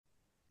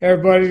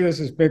Everybody,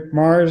 this is Mick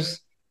Mars,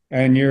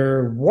 and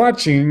you're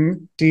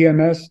watching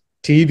TMS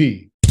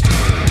TV.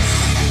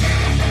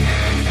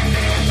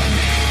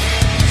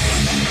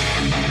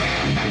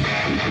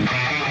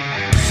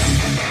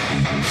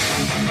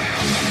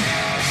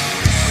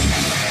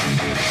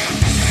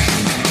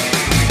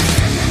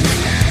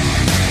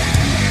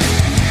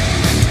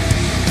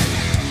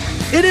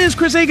 It is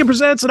Chris Aiken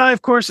Presents, and I,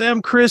 of course,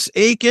 am Chris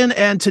Aiken,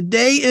 and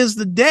today is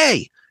the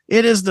day.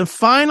 It is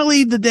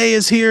finally the day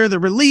is here, the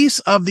release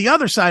of The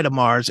Other Side of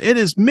Mars. It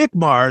is Mick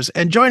Mars,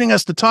 and joining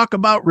us to talk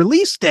about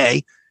release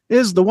day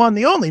is the one,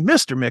 the only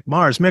Mr. Mick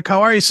Mars. Mick,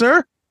 how are you,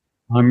 sir?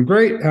 I'm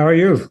great. How are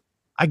you?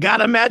 I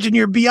gotta imagine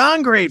you're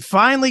beyond great,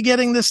 finally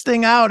getting this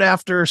thing out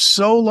after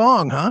so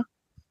long, huh?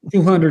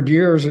 200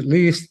 years at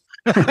least.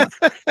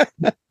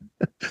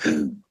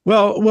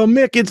 Well,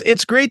 Mick,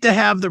 it's great to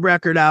have the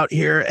record out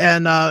here,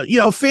 and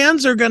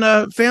fans are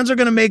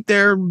gonna make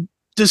their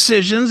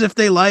decisions if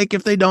they like,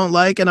 if they don't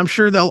like, and I'm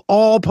sure they'll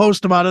all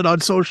post about it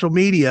on social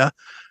media.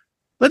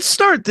 Let's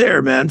start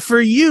there, man. For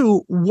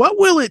you, what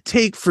will it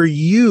take for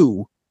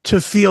you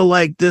to feel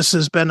like this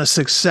has been a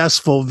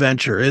successful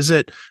venture? Is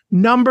it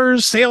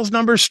numbers, sales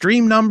numbers,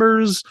 stream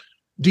numbers?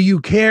 Do you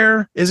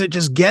care? Is it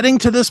just getting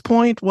to this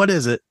point? What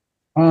is it?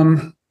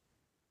 Well,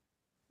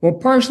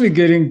 partially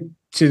getting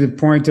to the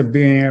point of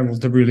being able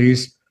to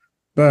release,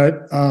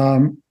 but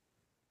I'm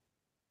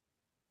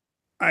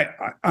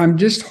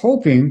just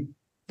hoping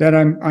that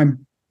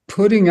I'm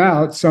putting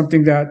out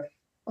something that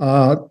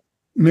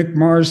Mick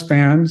Mars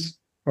fans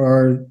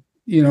or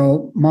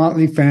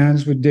Motley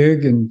fans would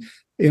dig, and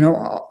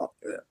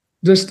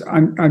just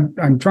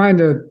I'm trying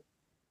to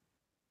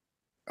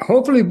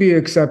hopefully be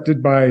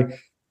accepted by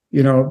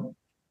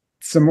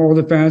some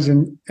older fans,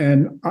 and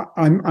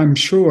I'm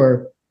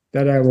sure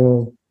that I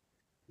will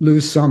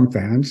lose some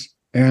fans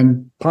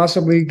and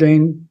possibly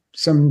gain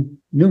some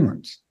new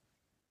ones.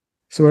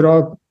 So it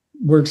all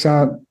works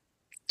out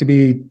to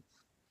be,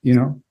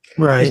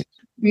 right.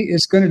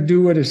 It's going to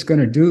do what it's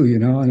going to do,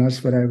 and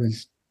that's what I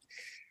was.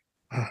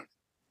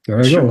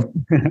 There I go.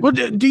 Well,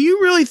 do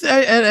you really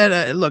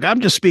look? I'm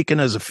just speaking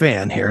as a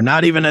fan here,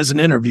 not even as an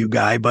interview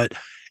guy, but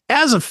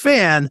as a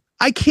fan,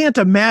 I can't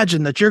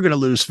imagine that you're going to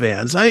lose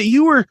fans.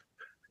 The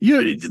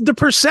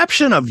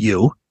perception of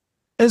you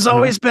has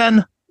always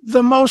been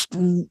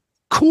the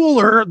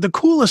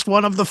coolest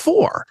one of the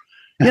four.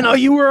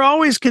 You were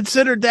always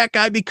considered that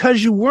guy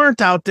because you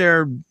weren't out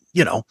there,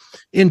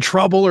 in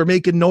trouble or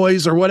making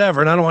noise or whatever.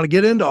 And I don't want to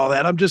get into all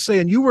that. I'm just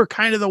saying you were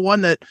kind of the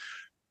one that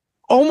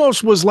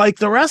almost was like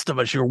the rest of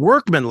us. You're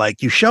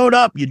workman-like. You showed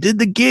up, you did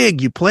the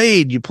gig, you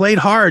played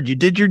hard, you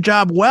did your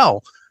job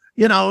well.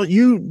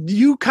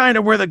 You kind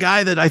of were the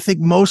guy that I think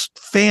most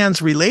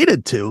fans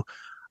related to.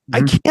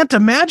 I can't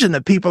imagine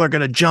that people are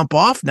going to jump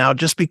off now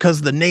just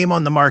because the name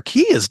on the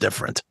marquee is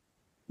different.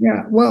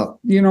 Yeah, well,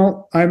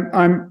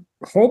 I'm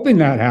hoping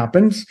that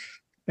happens,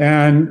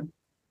 and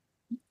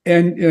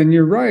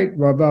you're right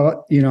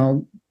about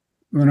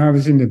when I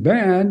was in the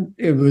band,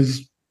 it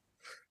was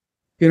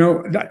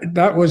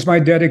that was my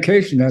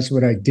dedication. That's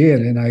what I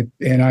did, and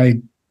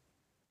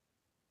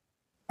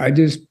I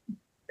just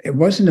it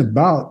wasn't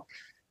about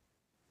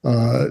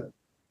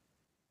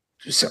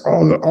just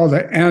all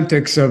the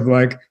antics of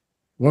like,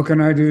 what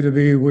can I do to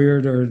be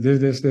weird or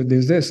this.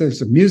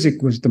 The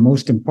music was the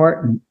most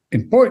important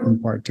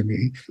part to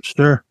me.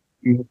 Sure.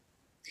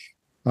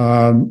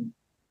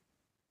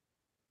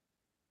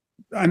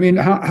 I mean,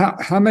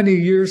 how many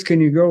years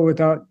can you go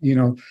without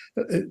a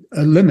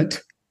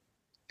limit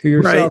to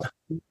yourself?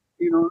 Right.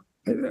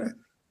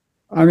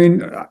 I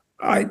mean,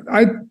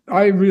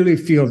 I really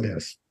feel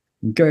this.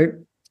 Okay.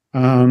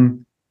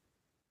 When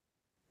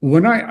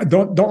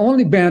the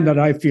only band that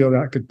I feel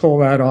that could pull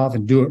that off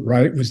and do it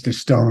right was the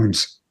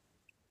Stones.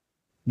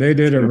 They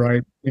did it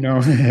right,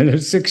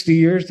 60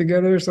 years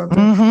together or something.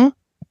 Mm-hmm.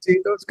 See,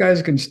 those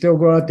guys can still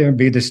go out there and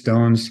be the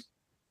Stones,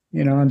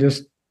 and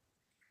just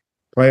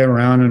play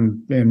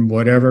around and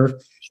whatever.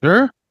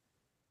 Sure.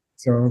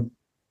 So.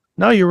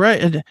 No, you're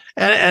right.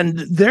 And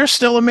they're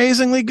still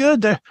amazingly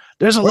good.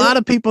 There's a lot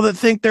of people that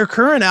think their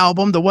current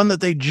album, the one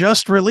that they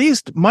just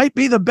released, might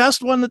be the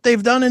best one that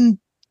they've done in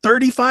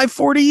 35,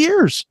 40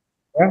 years.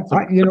 Yeah,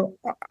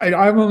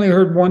 I've only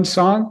heard one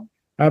song.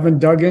 I haven't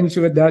dug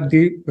into it that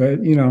deep, but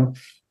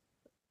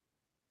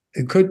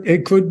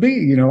it could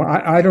be.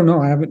 I don't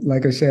know. I haven't,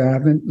 like I say, I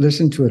haven't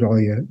listened to it all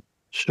yet.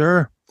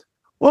 Sure.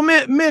 Well,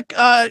 Mick,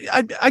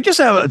 I just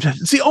have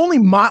it's the only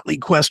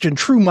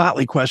true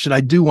Motley question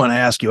I do want to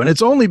ask you, and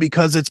it's only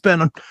because it's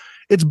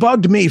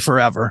bugged me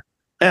forever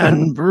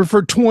and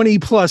for 20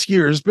 plus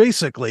years,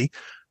 basically.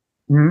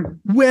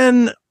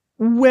 Mm-hmm.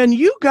 When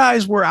you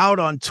guys were out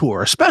on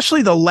tour,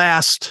 especially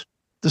the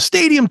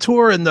stadium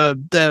tour and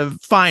the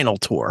final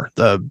tour,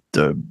 the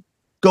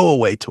go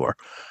away tour,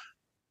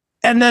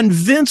 and then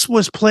Vince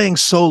was playing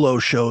solo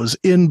shows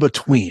in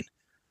between.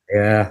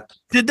 Yeah.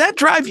 Did that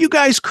drive you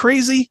guys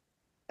crazy?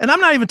 And I'm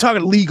not even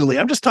talking legally.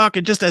 I'm just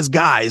talking just as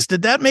guys.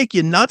 Did that make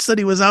you nuts that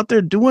he was out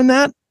there doing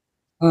that?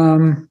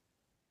 Not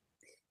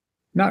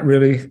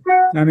really.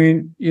 I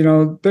mean,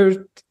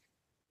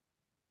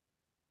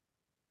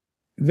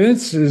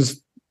 Vince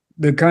is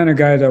the kind of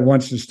guy that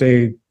wants to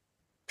stay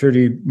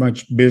pretty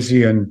much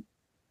busy and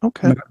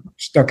Okay. not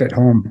stuck at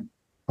home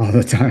all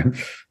the time.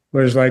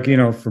 Whereas, like,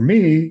 for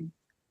me,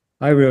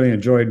 I really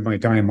enjoyed my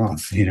time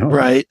off,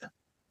 Right.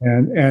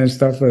 and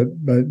stuff.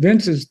 But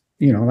Vince is,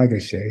 like I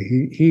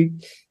say,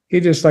 he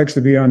just likes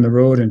to be on the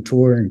road and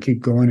tour and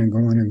keep going and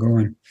going and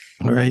going.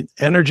 Right.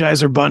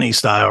 Energizer Bunny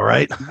style,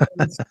 right?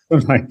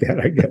 Something like that,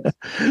 I guess.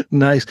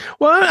 Nice.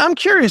 Well, I'm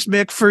curious,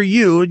 Mick, for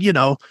you,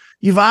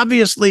 you've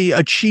obviously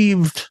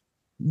achieved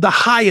the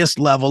highest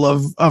level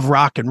of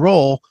rock and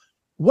roll.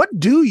 What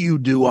do you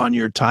do on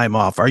your time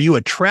off? Are you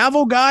a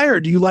travel guy, or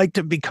do you like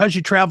to, because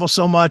you travel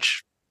so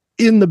much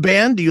in the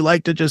band, do you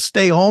like to just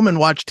stay home and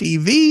watch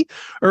TV?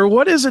 Or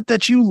what is it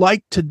that you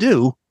like to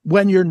do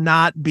when you're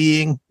not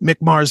being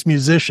Mick Mars'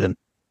 musician?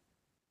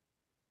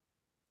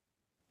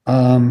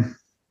 I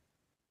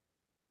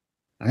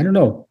don't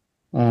know.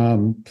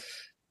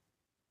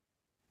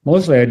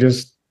 Mostly I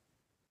just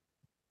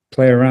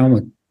play around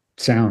with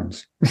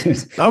sounds.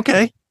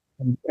 Okay.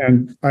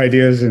 And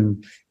ideas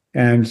and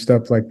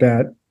stuff like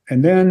that.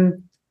 And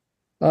then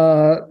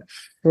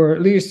for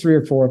at least 3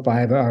 or 4 or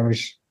 5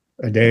 hours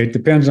a day, it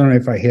depends on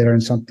if I hit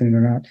on something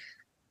or not.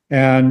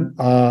 And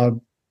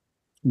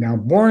now,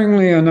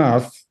 boringly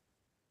enough,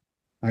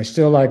 I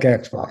still like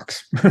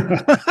Xbox.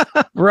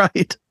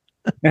 Right.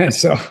 And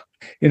so,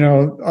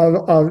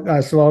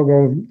 I'll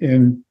go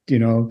and,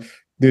 do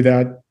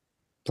that,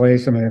 play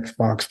some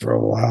Xbox for a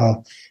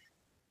while.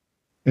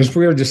 It's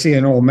weird to see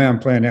an old man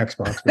playing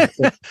Xbox.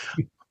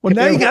 Well,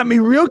 now you got me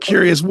real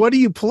curious. What do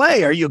you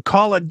play? Are you a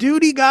Call of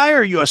Duty guy?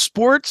 Are you a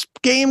sports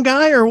game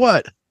guy, or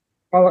what?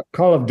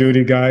 Call of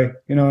Duty guy,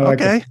 like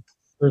Okay.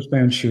 first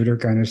man shooter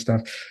kind of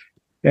stuff.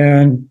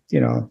 And,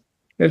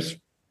 it's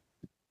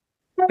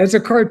a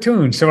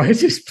cartoon, so I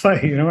just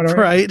play, what I mean?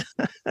 Right.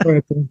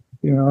 But,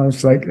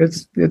 it's like,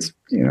 it's,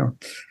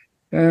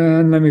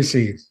 and let me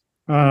see.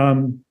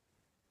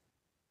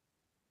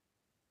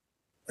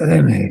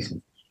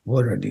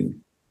 What do I do?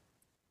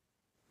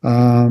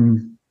 I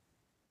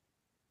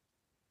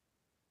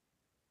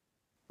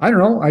don't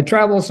know. I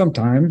travel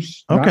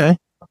sometimes. Okay.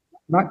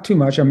 Not too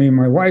much. I mean,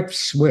 my wife's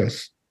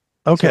Swiss.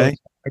 Okay. So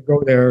I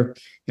go there,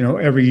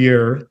 every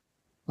year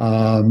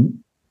to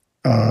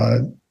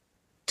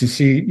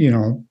see,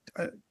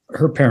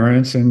 her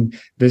parents and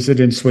visit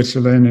in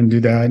Switzerland and do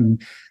that.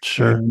 And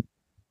Sure. And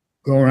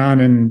go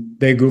around and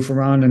they goof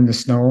around in the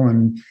snow.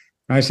 And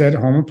I sat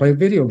home and play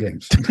video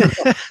games.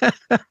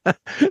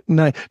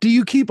 Nice. Do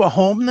you keep a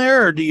home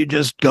there, or do you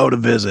just go to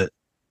visit?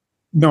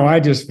 No, I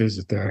just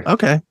visit there.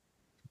 Okay.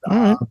 All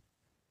right.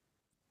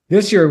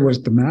 This year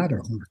was the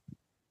Matterhorn.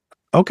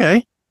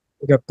 Okay.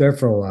 Up there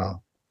for a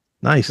while.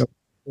 Nice. So,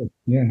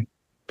 yeah.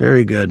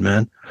 Very good,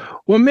 man.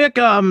 Well, Mick,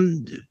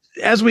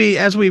 as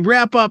we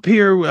wrap up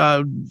here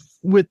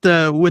with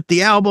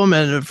the album,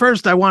 and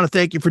first I want to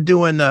thank you for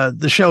doing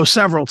the show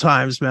several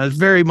times, man. It's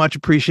very much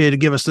appreciated to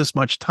give us this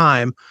much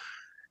time.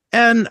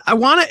 And I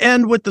want to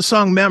end with the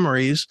song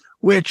Memories,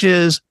 which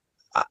is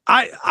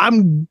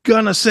I'm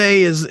gonna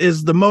say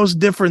is the most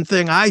different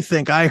thing I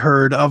think I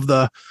heard of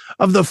the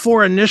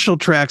 4 initial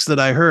tracks that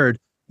I heard.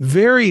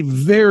 Very,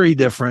 very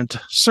different.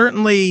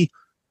 Certainly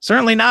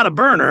not a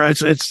burner.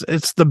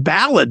 It's the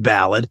ballad.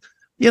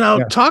 Yeah.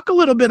 Talk a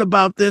little bit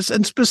about this,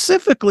 and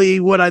specifically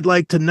what I'd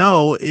like to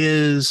know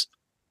is,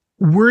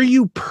 were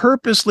you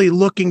purposely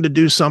looking to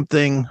do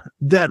something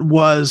that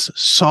was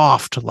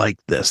soft like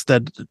this,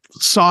 that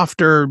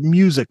softer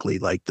musically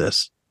like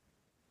this?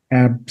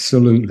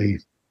 Absolutely.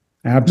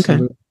 Okay.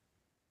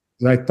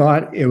 I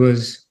thought it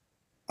was,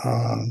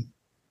 I've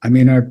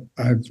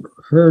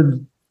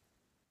heard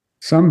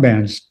some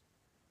bands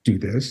do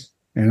this,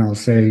 and I'll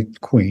say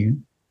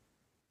Queen,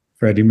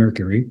 Freddie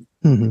Mercury,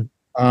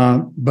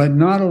 but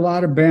not a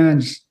lot of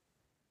bands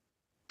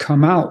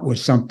come out with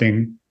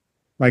something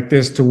like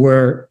this to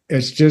where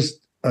it's just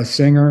a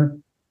singer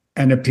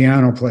and a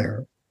piano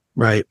player.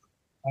 Right.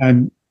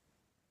 And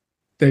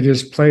they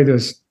just play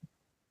this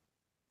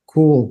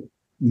cool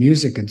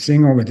music and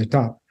sing over the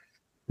top,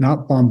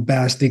 not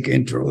bombastic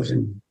intros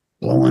and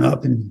blowing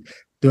up and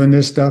doing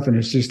this stuff. And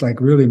it's just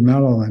like really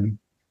mellow.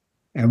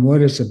 And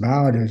what it's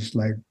about is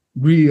like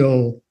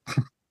real,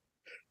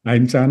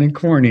 I'm sounding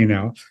corny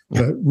now,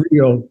 but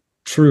real,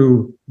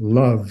 true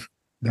love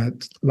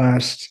that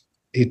lasts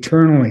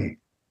eternally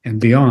and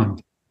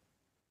beyond.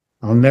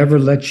 I'll never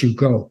let you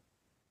go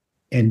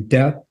in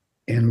death,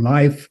 in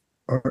life,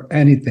 or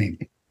anything.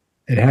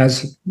 It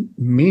has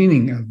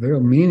meaning, a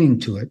real meaning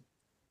to it.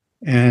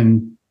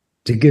 And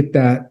to get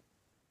that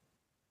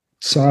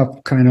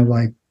soft, kind of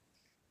like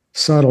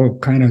subtle,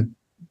 kind of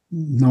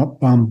not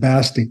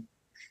bombastic,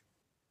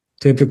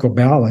 typical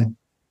ballad,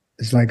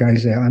 it's like I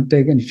say, I'm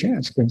taking a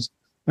chance. Because,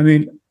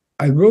 I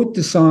wrote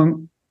the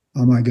song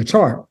on my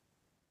guitar.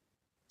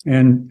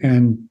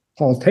 And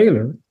Paul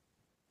Taylor,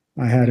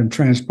 I had him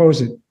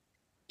transpose it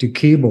to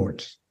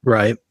keyboards.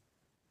 Right.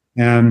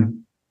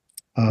 And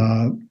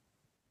then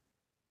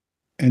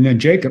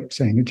Jacob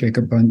sang it,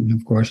 Jacob Bunton,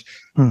 of course,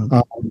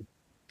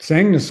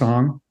 sang the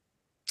song.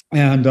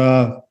 And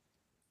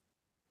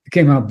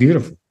came out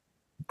beautiful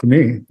to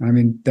me. I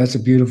mean, that's a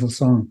beautiful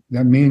song.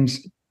 That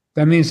means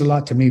a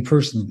lot to me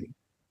personally.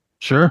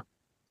 Sure.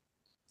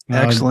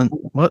 Excellent.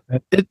 Well,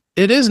 it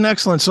is an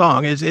excellent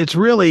song. It's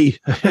really,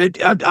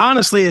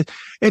 honestly,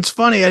 it's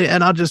funny.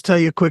 And I'll just tell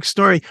you a quick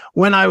story.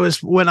 When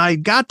I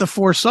got the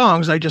 4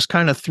 songs, I just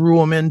kind of threw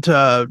them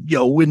into,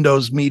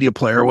 Windows Media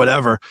Player or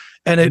whatever.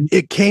 And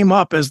it came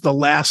up as the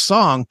last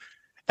song.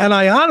 And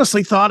I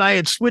honestly thought I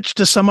had switched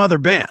to some other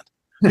band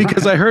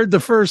because I heard the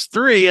first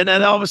 3. And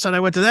then all of a sudden I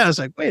went to that. I was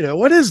like, wait,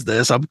 what is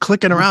this? I'm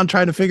clicking around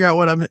trying to figure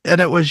out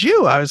and it was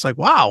you. I was like,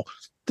 wow.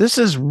 This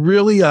is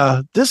really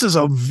this is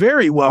a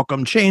very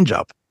welcome change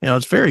up.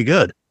 It's very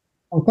good.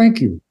 Oh, thank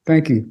you.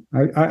 Thank you.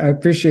 I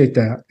appreciate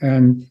that.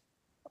 And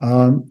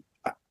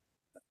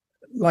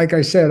like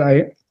I said,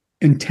 I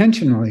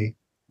intentionally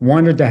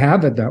wanted to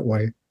have it that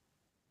way.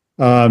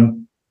 I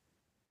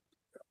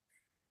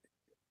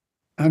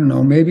don't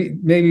know,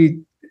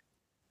 maybe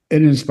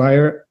it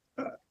inspire.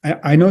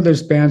 I know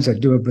there's bands that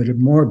do it, but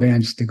more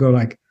bands to go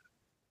like,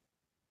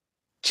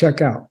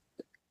 check out.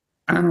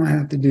 I don't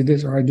have to do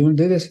this, or I don't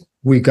do this.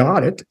 We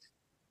got it.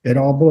 It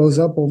all blows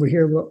up over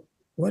here. Well,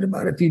 what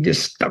about if you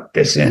just stuck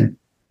this in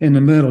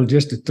the middle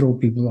just to throw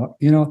people up?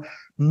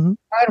 Mm-hmm.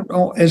 I don't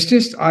know. It's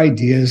just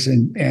ideas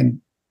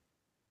and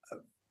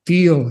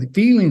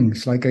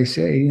feelings. Like I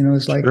say,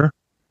 it's like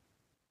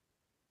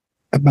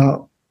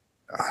about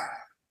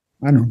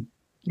I don't know,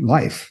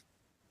 life.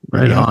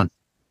 Right on.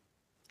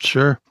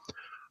 Sure.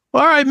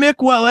 All right, Mick.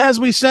 Well,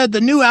 as we said,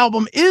 the new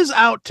album is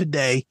out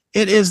today.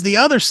 It is The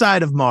Other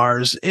Side of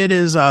Mars. It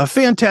is a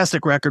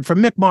fantastic record from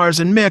Mick Mars.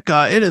 And Mick,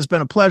 it has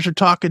been a pleasure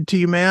talking to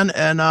you, man.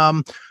 And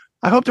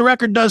I hope the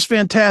record does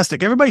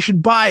fantastic. Everybody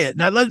should buy it.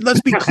 Now,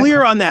 let's be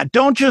clear on that.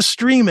 Don't just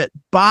stream it.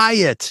 Buy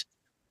it.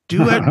 Do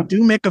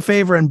Mick a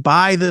favor and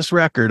buy this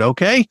record,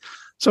 okay?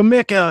 So,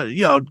 Mick,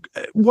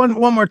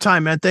 one more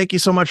time, man. Thank you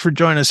so much for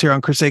joining us here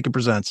on Chris Aiken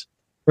Presents.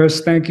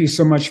 Chris, thank you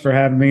so much for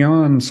having me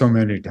on so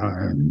many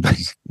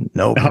times.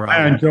 No problem.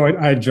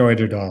 I enjoyed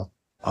it all.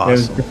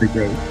 Awesome. It was pretty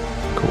great.